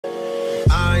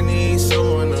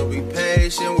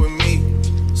patient with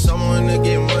me. Someone to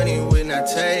get money when I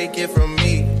take it from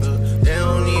me. They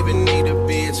don't even need to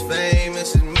be as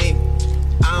famous as me.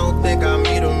 I don't think I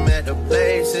meet them at the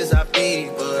places I be,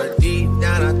 but deep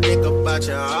down I think about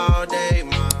you all day,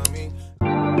 mommy.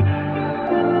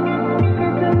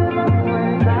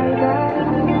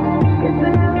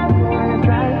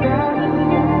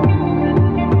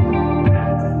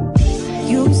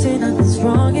 You say nothing's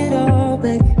wrong at all,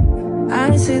 baby.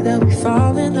 I say that we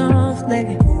falling off,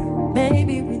 baby.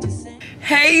 Maybe we just.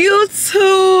 Hey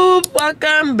YouTube,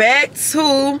 welcome back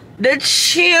to the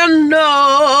channel.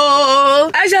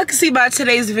 As y'all can see by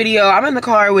today's video, I'm in the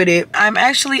car with it. I'm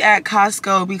actually at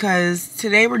Costco because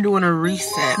today we're doing a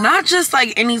reset. Not just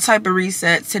like any type of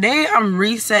reset. Today I'm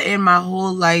resetting my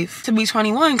whole life to be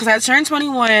 21 because I turned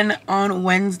 21 on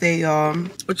Wednesday, y'all,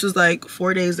 which was like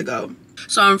 4 days ago.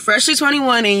 So I'm freshly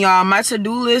 21 and y'all, my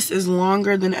to-do list is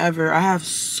longer than ever. I have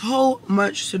so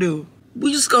much to do.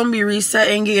 We just gonna be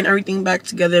resetting, getting everything back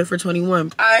together for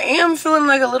 21. I am feeling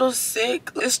like a little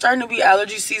sick. It's starting to be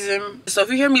allergy season. So if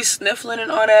you hear me sniffling and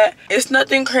all that, it's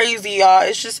nothing crazy, y'all.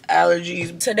 It's just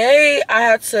allergies. Today, I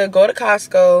had to go to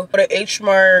Costco, go to H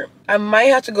Mart. I might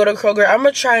have to go to Kroger. I'm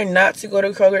gonna try not to go to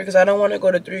Kroger because I don't want to go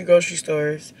to 3 grocery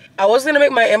stores. I was gonna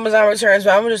make my Amazon returns,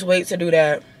 but I'm gonna just wait to do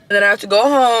that. And then I have to go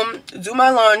home, do my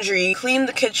laundry, clean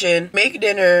the kitchen, make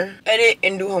dinner, edit,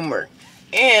 and do homework.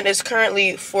 And it's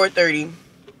currently 4:30.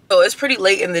 So it's pretty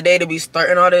late in the day to be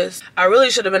starting all this. I really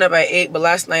should have been up at 8, but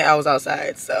last night I was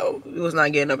outside, so we was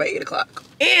not getting up at 8 o'clock.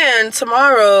 And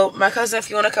tomorrow, my cousin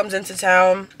Fiona comes into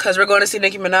town because we're going to see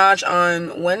Nicki Minaj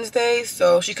on Wednesday.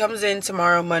 So she comes in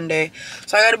tomorrow, Monday.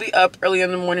 So I got to be up early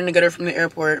in the morning to get her from the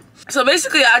airport. So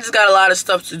basically, I just got a lot of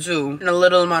stuff to do in a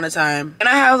little amount of time. And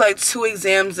I have like 2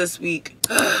 exams this week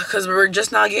because we're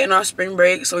just now getting off spring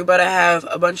break. So we about to have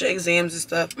a bunch of exams and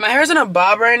stuff. My hair's in a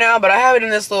bob right now, but I have it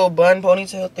in this little bun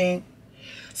ponytail thing.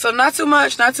 So not too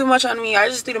much on me. I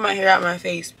just needed my hair out my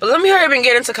face. But let me hurry up and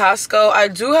get into Costco. I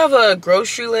do have a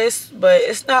grocery list, but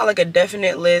it's not like a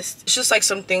definite list. It's just like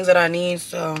some things that I need.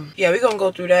 So yeah, we're gonna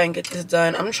go through that and get this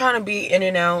done. I'm trying to be in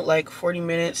and out like 40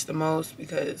 minutes the most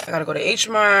because I gotta go to H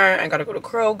Mart, I gotta go to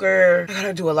Kroger, I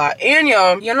gotta do a lot. And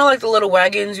y'all know like the little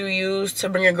wagons you use to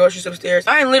bring your groceries upstairs?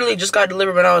 I literally just got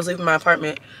delivered when I was leaving my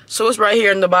apartment. So it's right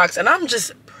here in the box and I'm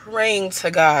just praying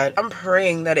to God. I'm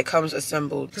praying that it comes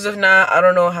assembled. Because if not, I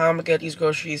don't know how I'm gonna get these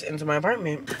groceries into my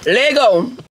apartment.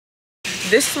 Lego!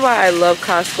 This is why I love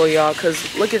Costco, y'all,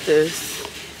 because look at this.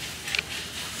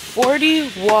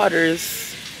 40 waters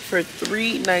for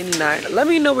 $3.99. Let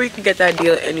me know where you can get that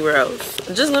deal anywhere else.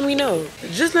 Just let me know.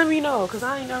 Just let me know, because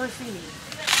I ain't never seen it.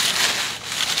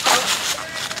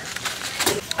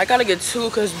 I gotta get 2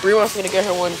 because Brie wants me to get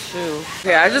her 1 too.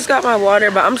 Okay, I just got my water,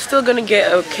 but I'm still gonna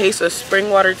get a case of spring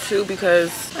water too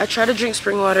because I try to drink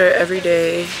spring water every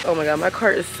day. Oh my God, my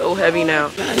cart is so heavy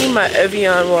now. I need my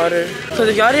Evian water. Because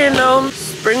if y'all didn't know,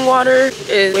 spring water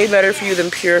is way better for you than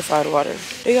purified water.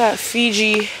 They got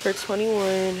Fiji for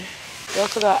 21. They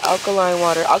also got alkaline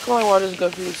water. Alkaline water is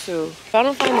good for you too. If I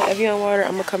don't find the Evian water,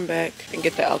 I'm gonna come back and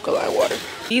get the alkaline water.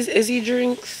 These Izzy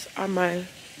drinks are my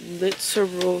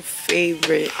literal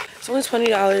favorite. It's only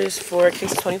 $20 for a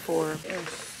case of 24. They're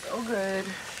so good.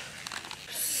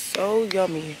 So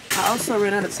yummy. I also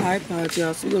ran out of Tide Pods,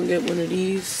 y'all, so we're gonna get one of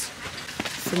these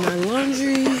for my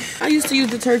laundry. I used to use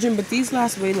detergent, but these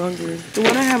last way longer. The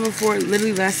one I have before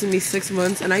literally lasted me 6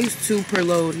 months, and I used 2 per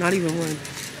load, not even 1.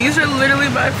 These are literally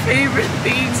my favorite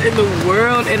things in the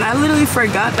world, and I literally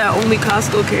forgot that only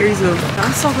Costco carries them.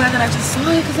 I'm so glad that I just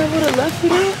saw it because I would have left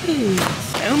with it.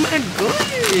 Oh my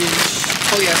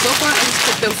gosh. Oh yeah, so far I just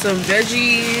picked up some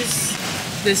veggies,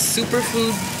 this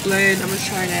superfood blend. I'm gonna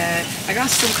try that. I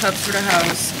got some cups for the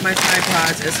house, my Tide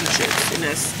Pods, and some chips, and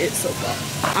that's it so far.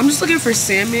 I'm just looking for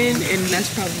salmon, and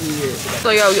that's probably it. So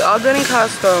yeah, we all done in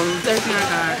Costco. That's everything I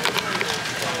got.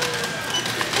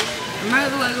 I might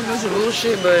look like a bunch of little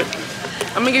shit, but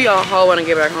I'm gonna give y'all a haul when I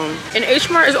get back home. And H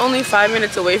Mart is only 5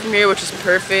 minutes away from here, which is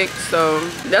perfect. So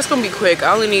that's gonna be quick.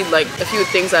 I only need like a few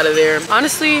things out of there.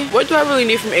 Honestly, what do I really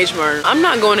need from H Mart? I'm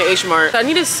not going to H Mart. I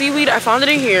need a seaweed. I found it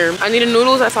in here. I need a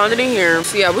noodles. I found it in here.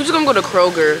 So yeah, we're just gonna go to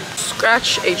Kroger.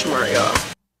 Scratch H Mart, y'all.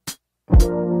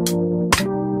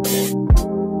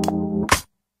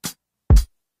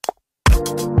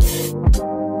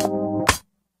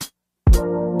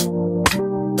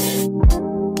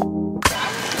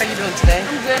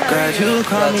 God, you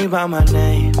call me by my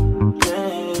name.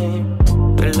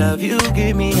 The love you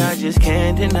give me, I just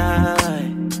can't deny.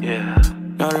 Yeah.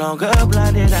 No longer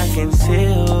blinded, I can see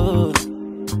you.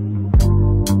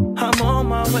 I'm on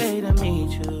my way to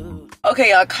meet you.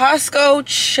 Okay, y'all, Costco,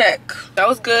 check. That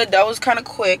was good. That was kind of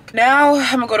quick. Now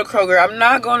I'm gonna go to Kroger. I'm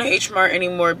not going to H Mart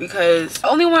anymore because I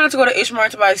only wanted to go to H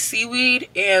Mart to buy seaweed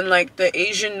and like the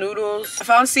Asian noodles. I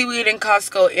found seaweed in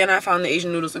Costco and I found the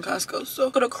Asian noodles in Costco. So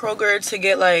I'll go to Kroger to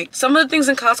get like some of the things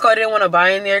in Costco I didn't want to buy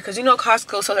in there because you know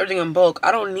Costco sells everything in bulk.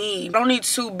 I don't need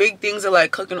 2 big things of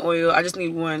like cooking oil. I just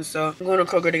need 1. So I'm going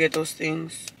to Kroger to get those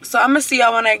things. So I'm gonna see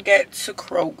y'all when I get to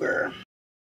Kroger.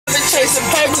 Chasing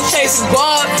paper, chasing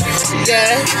ball.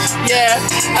 Yeah.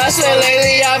 I swear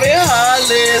lately I've been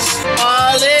heartless,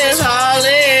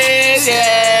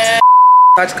 yeah.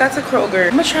 I just got to Kroger.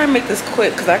 I'm gonna try and make this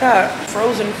quick because I got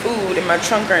frozen food in my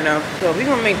trunk right now. So we're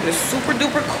gonna make this super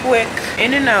duper quick,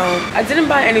 in and out. I didn't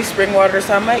buy any spring water,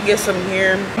 so I might get some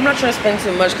here. I'm not trying to spend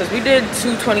too much because we did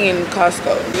 $2.20 in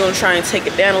Costco. We're gonna try and take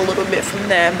it down a little bit from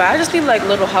that. But I just need like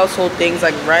little household things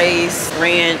like rice,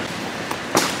 ranch.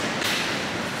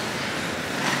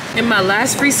 In my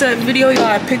last reset video, y'all,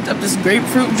 I picked up this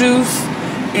grapefruit juice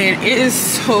and it is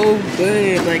so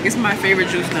good. Like, it's my favorite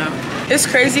juice now. It's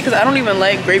crazy because I don't even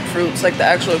like grapefruits, like the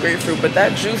actual grapefruit, but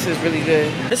that juice is really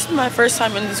good. This is my first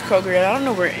time in this Kroger and I don't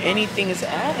know where anything is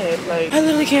at. Like, I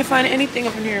literally can't find anything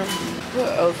up in here.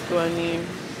 What else do I need?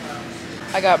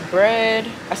 I got bread.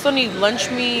 I still need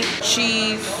lunch meat,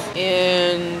 cheese,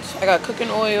 and I got cooking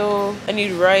oil. I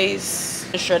need rice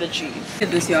and shredded cheese. Look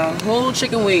at this, y'all. Whole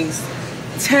chicken wings.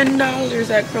 $10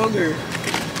 at Kroger.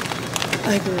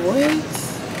 Like, what?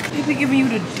 They be giving you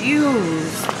the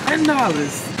deals. $10.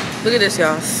 Look at this,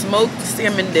 y'all. Smoked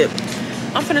salmon dip.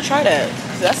 I'm finna try that.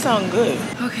 That sounds good.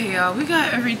 Okay, y'all, we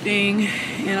got everything.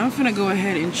 And I'm finna go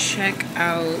ahead and check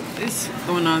out. It's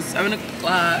going on 7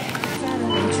 o'clock.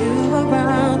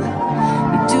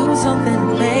 You do something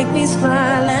to make me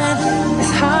smile, and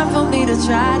it's hard for me to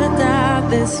try to stop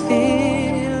this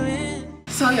feeling.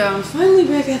 So y'all, I'm finally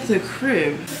back at the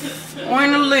crib.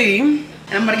 Finally. And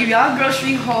I'm gonna give y'all a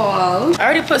grocery haul. I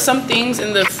already put some things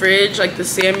in the fridge, like the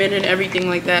salmon and everything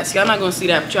like that. So y'all not gonna see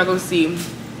that, but y'all gonna see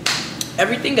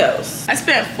everything else. I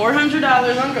spent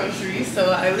 $400 on groceries, so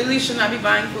I really should not be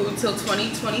buying food till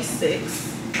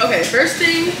 2026. Okay, first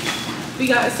thing we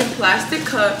got some plastic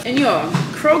cup. And y'all,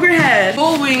 Kroger had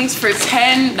full wings for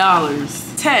 $10.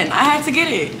 10. I had to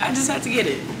get it. I just had to get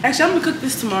it. Actually, I'm gonna cook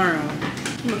this tomorrow.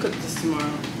 But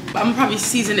I'm gonna probably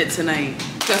season it tonight.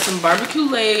 Got some barbecue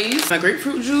Lay's, my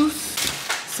grapefruit juice,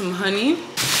 some honey,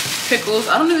 pickles.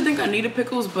 I don't even think I needed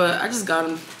pickles, but I just got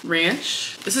them.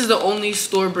 Ranch. This is the only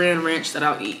store brand ranch that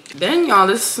I'll eat. Then y'all,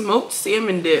 this smoked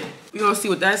salmon dip. We're gonna see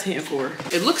what that's hitting for.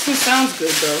 It looks and sounds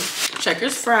good though.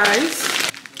 Checkers fries,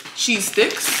 cheese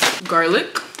sticks,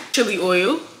 garlic, chili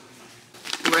oil,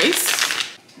 rice,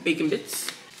 bacon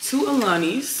bits, 2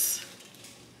 Alani's,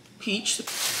 peach,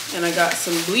 and I got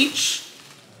some bleach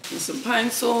and some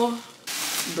pine sol,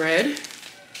 bread.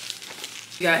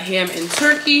 We got ham and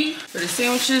turkey for the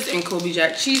sandwiches and Kobe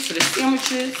Jack cheese for the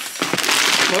sandwiches.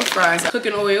 More fries,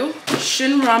 cooking oil,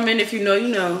 shin ramen if you know you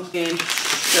know, and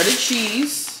shredded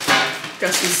cheese.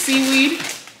 Got some seaweed,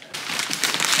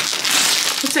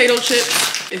 potato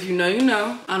chips if you know you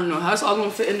know. I don't know how it's all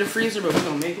gonna fit in the freezer, but we're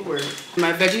gonna make it work.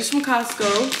 My veggies from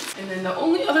Costco. And then the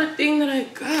only other thing that I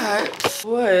got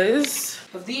was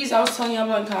of these I was telling y'all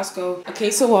about in Costco. A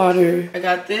case of water. I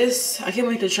got this. I can't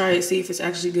wait to try it, see if it's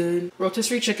actually good.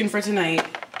 Rotisserie chicken for tonight.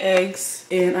 Eggs.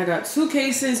 And I got 2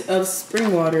 cases of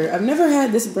spring water. I've never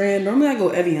had this brand. Normally I go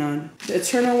Evian. The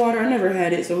Eternal water, I never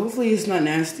had it. So hopefully it's not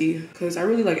nasty because I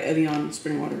really like Evian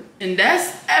spring water. And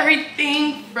that's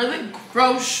everything for the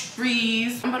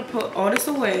groceries. I'm gonna put all this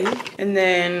away. And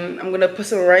then I'm gonna put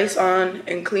some rice on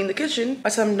and clean the kitchen. By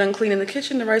the time I'm done cleaning the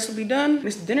kitchen, the rice will be done.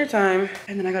 It's dinner time.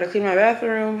 And then I gotta clean my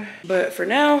bathroom. But for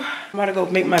now, I'm about to go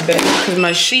make my bed because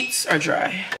my sheets are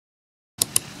dry.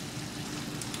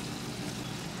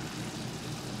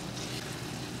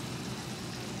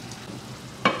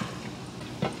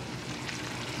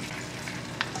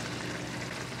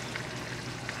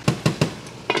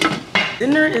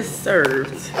 Dinner is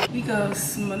served. We got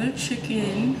smothered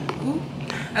chicken. Ooh,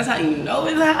 that's how you know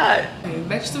it's hot. Okay,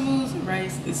 vegetables,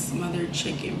 rice, is smothered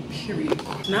chicken, period.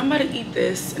 Now I'm about to eat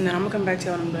this, and then I'm gonna come back to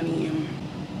y'all when I'm done eating.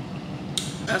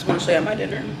 I just wanna show y'all my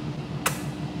dinner.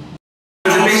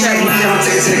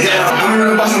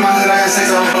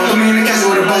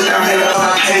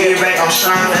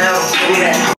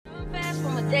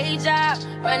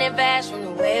 Running fast from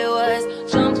the way it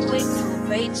was, jump quick to a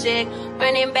paycheck,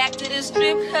 running back to the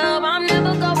strip club. I'm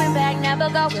never going back, never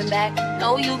going back.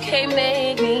 No, you can't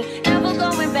make me. Never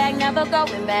going back, never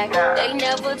going back. They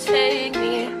never take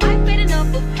me. I've been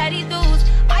enough of petty dudes.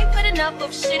 I've had enough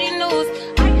of shitty news.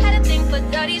 I had a thing for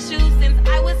dirty shoes since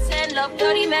I was 10. Love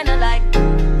dirty men alike.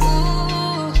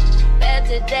 Ooh,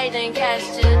 today, then catch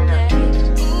today.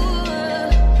 Ooh,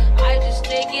 I just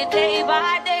take it day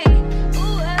by day.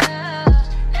 Ooh,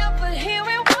 never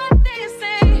hearing what they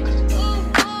say.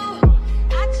 Ooh,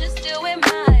 I just do it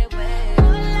my way. All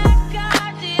I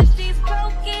got is these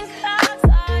broken clocks.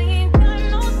 I ain't got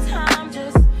no time,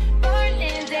 just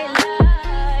burning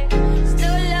daylight.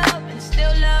 Still love and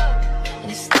still love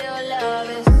and still love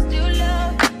and still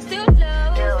love, still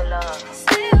love, still love,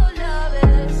 still love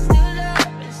and still love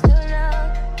and still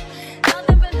love.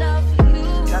 Nothing but love for you.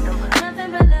 Nothing but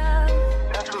love.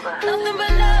 Nothing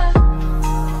but love.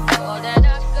 All that I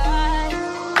got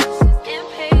is in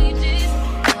pages.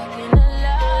 Talking a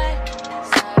lie.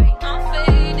 Sorry, I'm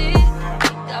faded.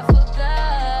 Think I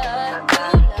forgot.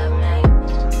 You love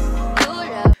me. You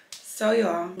love. So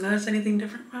y'all, notice anything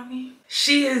different about me?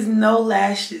 She is no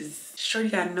lashes. Shorty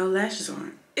got no lashes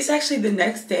on. It's actually the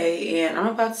next day and I'm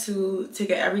about to take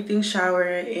an everything shower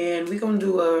and we're gonna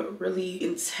do a really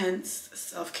intense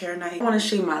self-care night. I want to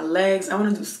shave my legs, I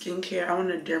want to do skincare, I want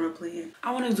to dermaplane,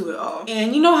 I want to do it all.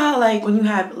 And you know how like when you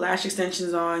have lash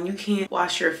extensions on, you can't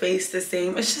wash your face the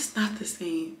same. It's just not the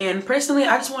same. And personally,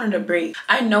 I just wanted a break.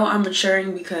 I know I'm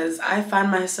maturing because I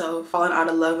find myself falling out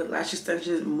of love with lash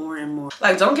extensions more and more.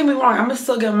 Like, don't get me wrong, I'm gonna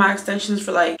still get my extensions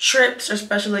for like trips or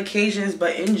special occasions,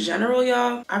 but in general,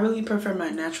 y'all, I really prefer my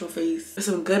natural face with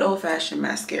some good old-fashioned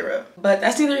mascara. But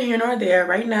that's neither here nor there.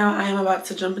 Right now I am about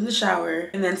to jump in the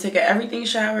shower and then take an everything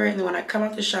shower, and then when I come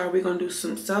out the shower we're gonna do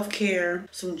some self-care,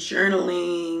 some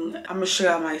journaling. I'm gonna show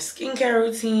y'all my skincare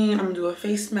routine. I'm gonna do a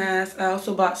face mask. I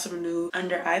also bought some new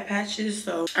under eye patches,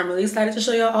 so I'm really excited to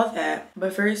show y'all all that.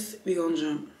 But first we gonna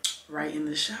jump right in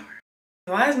the shower.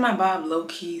 Why is my bob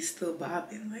low-key still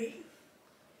bobbing? Like,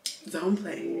 don't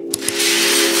play.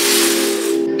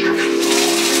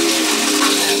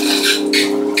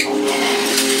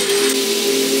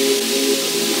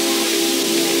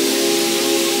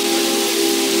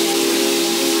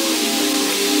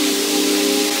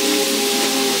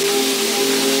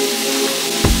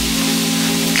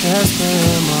 It's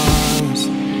been months,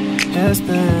 it's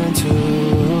been too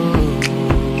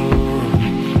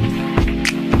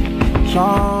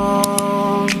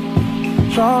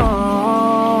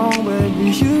long, baby,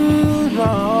 you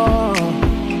know.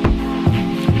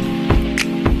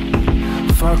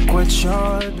 Fuck what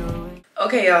you're doing.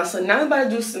 Okay, y'all, so now I'm about to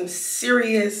do some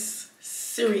serious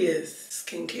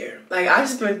skincare. Like, I've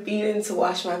just been feeling to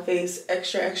wash my face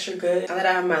extra good. Now that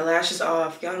I have my lashes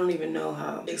off, y'all don't even know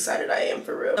how excited I am,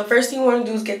 for real. The first thing you want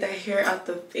to do is get that hair out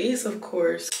the face, of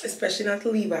course, especially not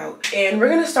the leave out. And we're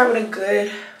gonna start with a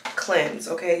good cleanse.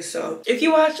 Okay, so if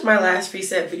you watched my last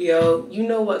reset video, you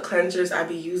know what cleansers I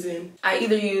be using. I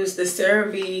either use the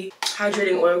CeraVe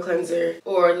hydrating oil cleanser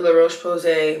or the La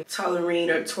Roche-Posay Toleriane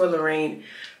or Tourlorraine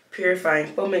purifying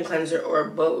foaming cleanser, or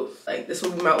both. Like, this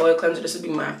will be my oil cleanser, this will be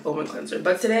my foaming cleanser.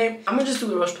 But today I'm gonna just do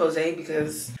the La Roche-Posay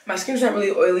because my skin's not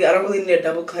really oily. I don't really need a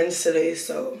double cleanse today,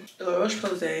 so the La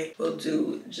Roche-Posay will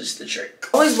do just the trick.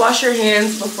 Always wash your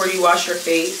hands before you wash your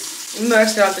face. Even though I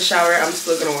just got out the shower, I'm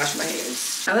still gonna wash my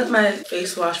hands. I let my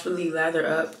face wash really lather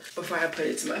up before I put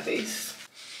it to my face.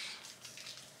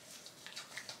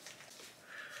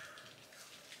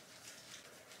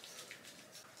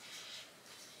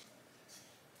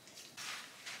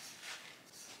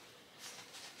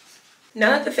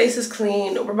 Now that the face is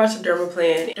clean, we're about to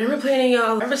dermaplane. Dermaplaning,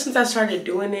 y'all, ever since I started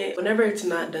doing it, whenever it's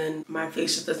not done, my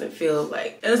face just doesn't feel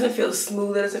like, it doesn't feel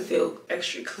smooth, it doesn't feel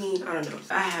extra clean. I don't know.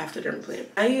 I have to dermaplane.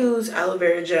 I use aloe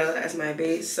vera gel as my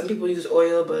base. Some people use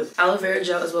oil, but aloe vera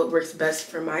gel is what works best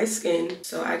for my skin.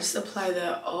 So I just apply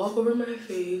that all over my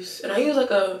face. And I use like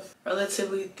a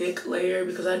relatively thick layer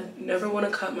because I never want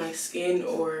to cut my skin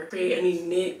or create any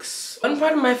nicks. One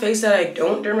part of my face that I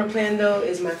don't dermaplane though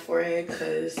is my forehead,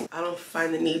 because I don't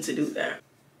find the need to do that.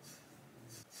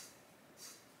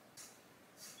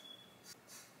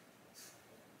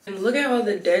 And look at all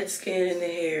the dead skin in the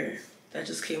hair that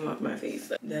just came off my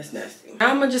face. That's nasty. Now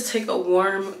I'm gonna just take a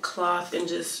warm cloth and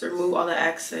just remove all the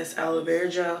excess aloe vera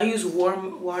gel. I use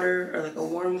warm water or like a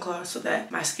warm cloth so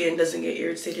that my skin doesn't get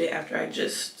irritated after I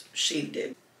just shaved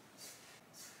it.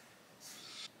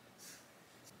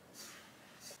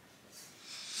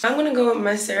 I'm gonna go with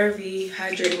my CeraVe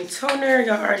hydrating toner.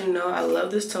 Y'all already know I love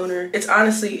this toner. It's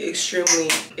honestly extremely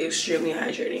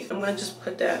hydrating. I'm gonna just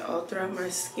put that all throughout my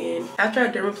skin. After I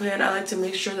dermaplane, I like to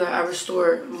make sure that I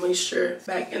restore moisture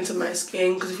back into my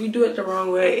skin, because if you do it the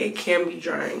wrong way, it can be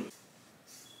drying.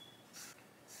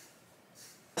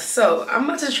 So I'm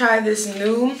about to try this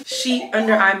new sheet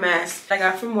under eye mask I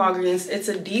got from Walgreens. It's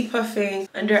a depuffing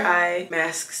under eye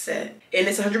mask set, and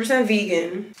it's 100%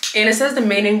 vegan. And it says the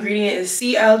main ingredient is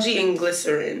sea algae and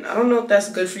glycerin. I don't know if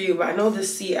that's good for you, but I know the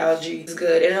sea algae is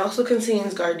good. And it also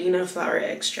contains gardenia flower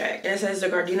extract. And it says the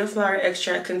gardenia flower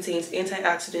extract contains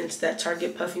antioxidants that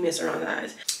target puffiness around the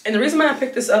eyes. And the reason why I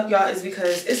picked this up, y'all, is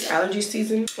because it's allergy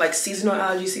season, like seasonal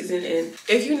allergy season. And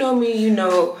if you know me, you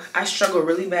know I struggle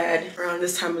really bad around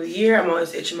this time of the year. I'm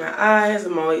always itching my eyes.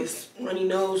 I'm always runny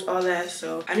nose, all that.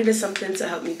 So I needed something to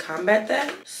help me combat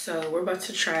that. So we're about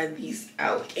to try these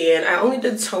out. And I only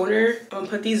did toner. I'm gonna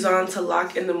put these on to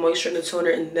lock in the moisture in the toner,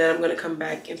 and then I'm gonna come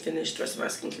back and finish the rest of my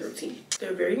skincare routine.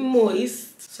 They're very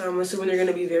moist, so I'm assuming they're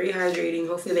gonna be very hydrating.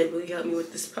 Hopefully they really help me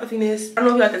with this puffiness. I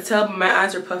don't know if y'all can tell, but my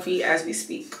eyes are puffy as we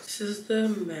speak. This is the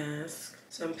mask.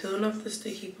 So I'm peeling off the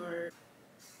sticky part.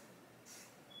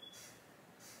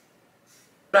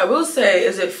 What I will say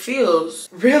is it feels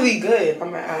really good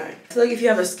on my eye. I feel like if you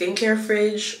have a skincare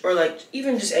fridge, or like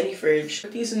even just any fridge,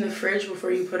 put these in the fridge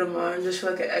before you put them on, just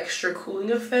for like an extra cooling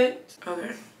effect.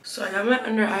 Okay, so I got my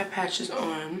under eye patches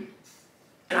on,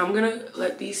 and I'm gonna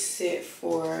let these sit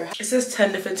for, it says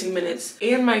 10 to 15 minutes,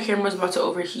 and my camera's about to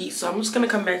overheat, so I'm just gonna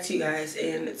come back to you guys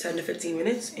in 10 to 15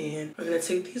 minutes, and we're gonna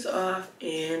take these off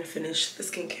and finish the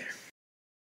skincare.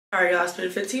 All right, y'all, it's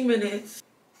been 15 minutes.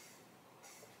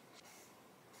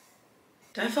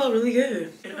 That felt really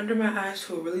good, and under my eyes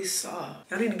feel really soft.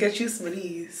 I need to get you some of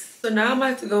these. So now I'm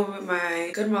about to go with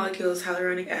my Good Molecules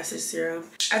Hyaluronic Acid Serum.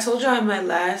 I told y'all in my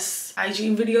last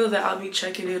hygiene video that I'll be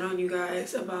checking in on you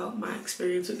guys about my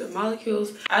experience with Good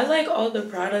Molecules. I like all the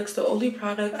products. The only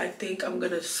product I think I'm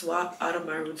gonna swap out of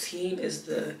my routine is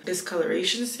the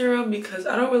discoloration serum, because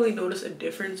I don't really notice a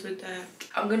difference with that.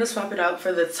 I'm gonna swap it out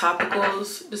for the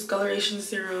Topicals discoloration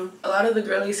serum. A lot of the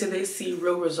girlies say they see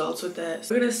real results with that,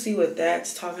 so we're gonna see what that's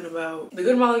talking about. The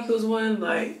Good Molecules one,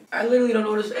 like, I literally don't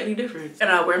notice any difference. And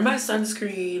I wear my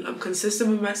sunscreen. I'm consistent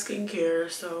with my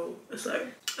skincare, so it's like,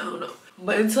 I don't know.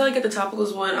 But until I get the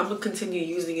Topicals one, I'm gonna continue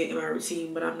using it in my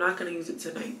routine, but I'm not gonna use it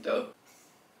tonight though.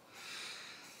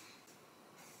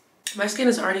 My skin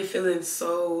is already feeling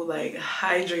so like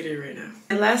hydrated right now.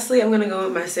 And lastly, I'm gonna go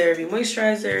with my CeraVe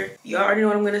moisturizer. You already know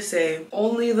what I'm gonna say.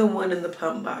 Only the one in the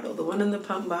pump bottle. The one in the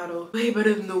pump bottle, way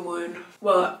better than the one,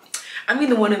 well, I mean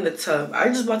the one in the tub. I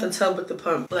just bought the tub with the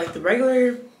pump. Like the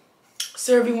regular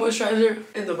CeraVe moisturizer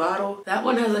in the bottle, that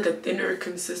one has like a thinner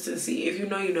consistency. If you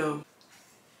know, you know.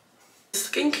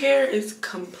 Skincare is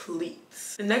complete.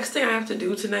 The next thing I have to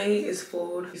do tonight is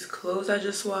fold these clothes I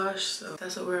just washed, so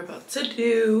that's what we're about to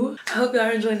do. I hope y'all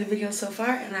are enjoying the video so far,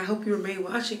 and I hope you remain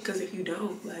watching, because if you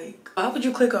don't, like, why would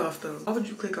you click off though? Why would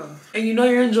you click off? And you know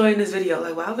you're enjoying this video,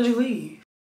 like, why would you leave?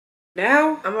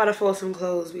 Now I'm about to fold some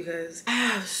clothes because I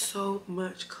have so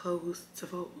much clothes to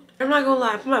fold. I'm not gonna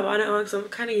lie, I put my bonnet on because I'm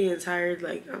kind of getting tired,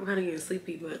 like I'm kind of getting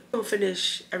sleepy, but I'm gonna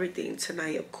finish everything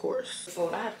tonight, of course. So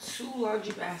I have 2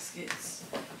 laundry baskets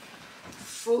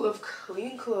full of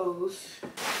clean clothes.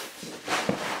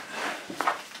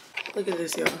 Look at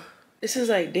this, y'all. This is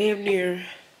like damn near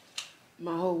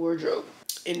my whole wardrobe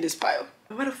in this pile.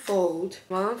 I'm gonna fold.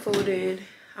 While I'm folding,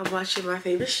 I'm watching my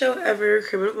favorite show ever,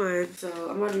 Criminal Minds. So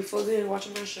I'm gonna be folding and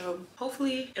watching my show.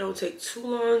 Hopefully it don't take too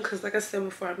long, because like I said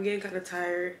before, I'm getting kind of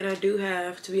tired, and I do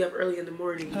have to be up early in the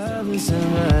morning.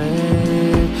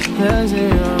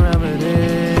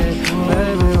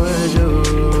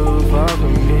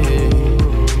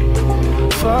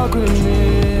 Fuck with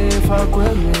me, fuck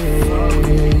with me.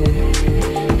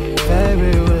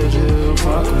 Baby, would you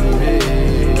fuck with me?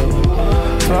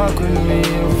 Fuck with me,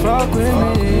 fuck with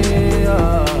me.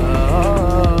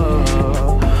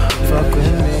 Fuck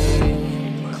with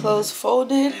me. Clothes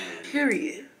folded,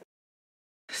 period.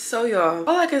 So y'all,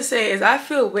 all I can say is I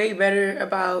feel way better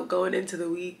about going into the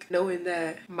week knowing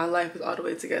that my life is all the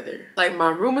way together. Like my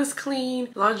room is clean,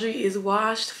 laundry is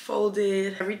washed,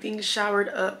 folded, everything's showered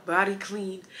up, body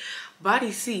clean,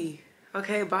 body C.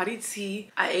 Okay, body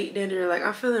T. I ate dinner. Like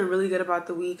I'm feeling really good about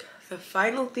the week. The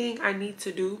final thing I need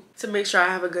to do to make sure I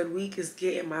have a good week is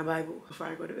get in my Bible before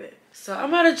I go to bed. So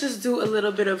I'm gonna just do a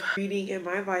little bit of reading in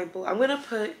my Bible. I'm gonna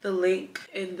put the link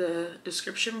in the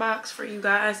description box for you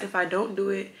guys. If I don't do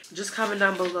it, just comment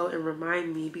down below and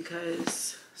remind me,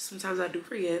 because sometimes I do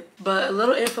forget. But a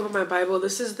little info on my Bible.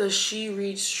 This is the She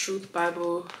Reads Truth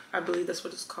Bible. I believe that's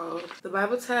what it's called. The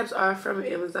Bible tabs are from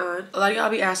Amazon. A lot of y'all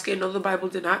be asking, no, the Bible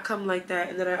did not come like that.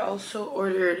 And then I also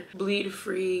ordered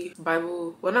bleed-free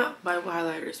Bible, well, not Bible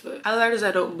highlighters, but highlighters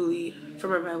that don't bleed for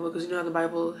my Bible, because you know how the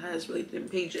Bible has really thin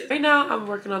pages. Right right now I'm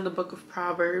working on the book of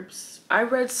Proverbs. I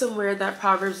read somewhere that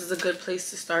Proverbs is a good place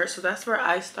to start, so that's where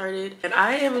I started, and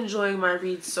I am enjoying my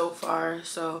read so far.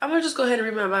 So I'm gonna just go ahead and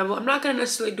read my Bible. I'm not gonna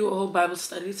necessarily do a whole Bible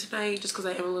study tonight just because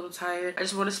I am a little tired. I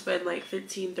just want to spend like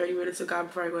 15-30 minutes with God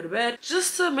before I go to bed,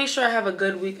 just to make sure I have a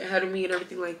good week ahead of me and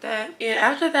everything like that. And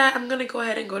after that, I'm gonna go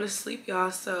ahead and go to sleep,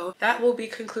 y'all. So that will be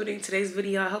concluding today's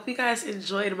video. I hope you guys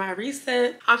enjoyed my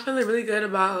reset. I'm feeling really good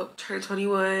about turning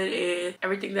 21 and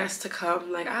everything that's to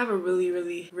come. Like, I have a really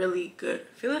good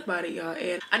feeling about it, y'all.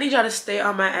 And I need y'all to stay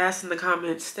on my ass in the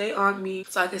comments. Stay on me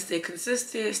so I can stay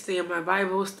consistent, stay in my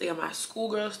Bible, stay on my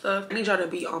schoolgirl stuff. I need y'all to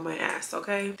be on my ass,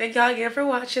 okay? Thank y'all again for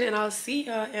watching, and I'll see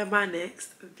y'all in my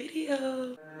next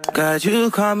video. God,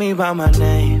 you call me by my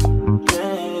name.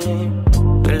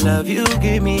 The love you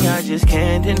give me, I just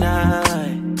can't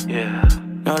deny. Yeah.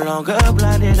 No longer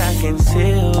blinded, I can see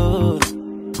you.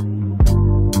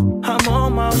 I'm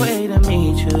on my way to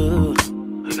meet you.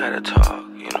 We gotta talk,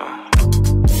 you know.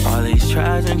 All these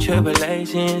trials and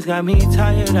tribulations got me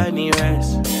tired, I need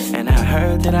rest. And I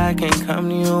heard that I can come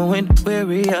to you when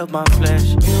weary of my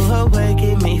flesh. You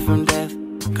awaken me from death,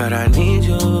 God, I need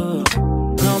you.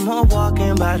 No more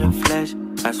walking by the flesh,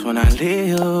 that's when I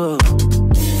leave you.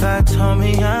 God told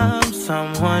me I'm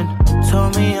someone,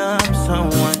 told me I'm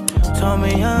someone, told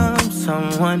me I'm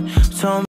someone, told me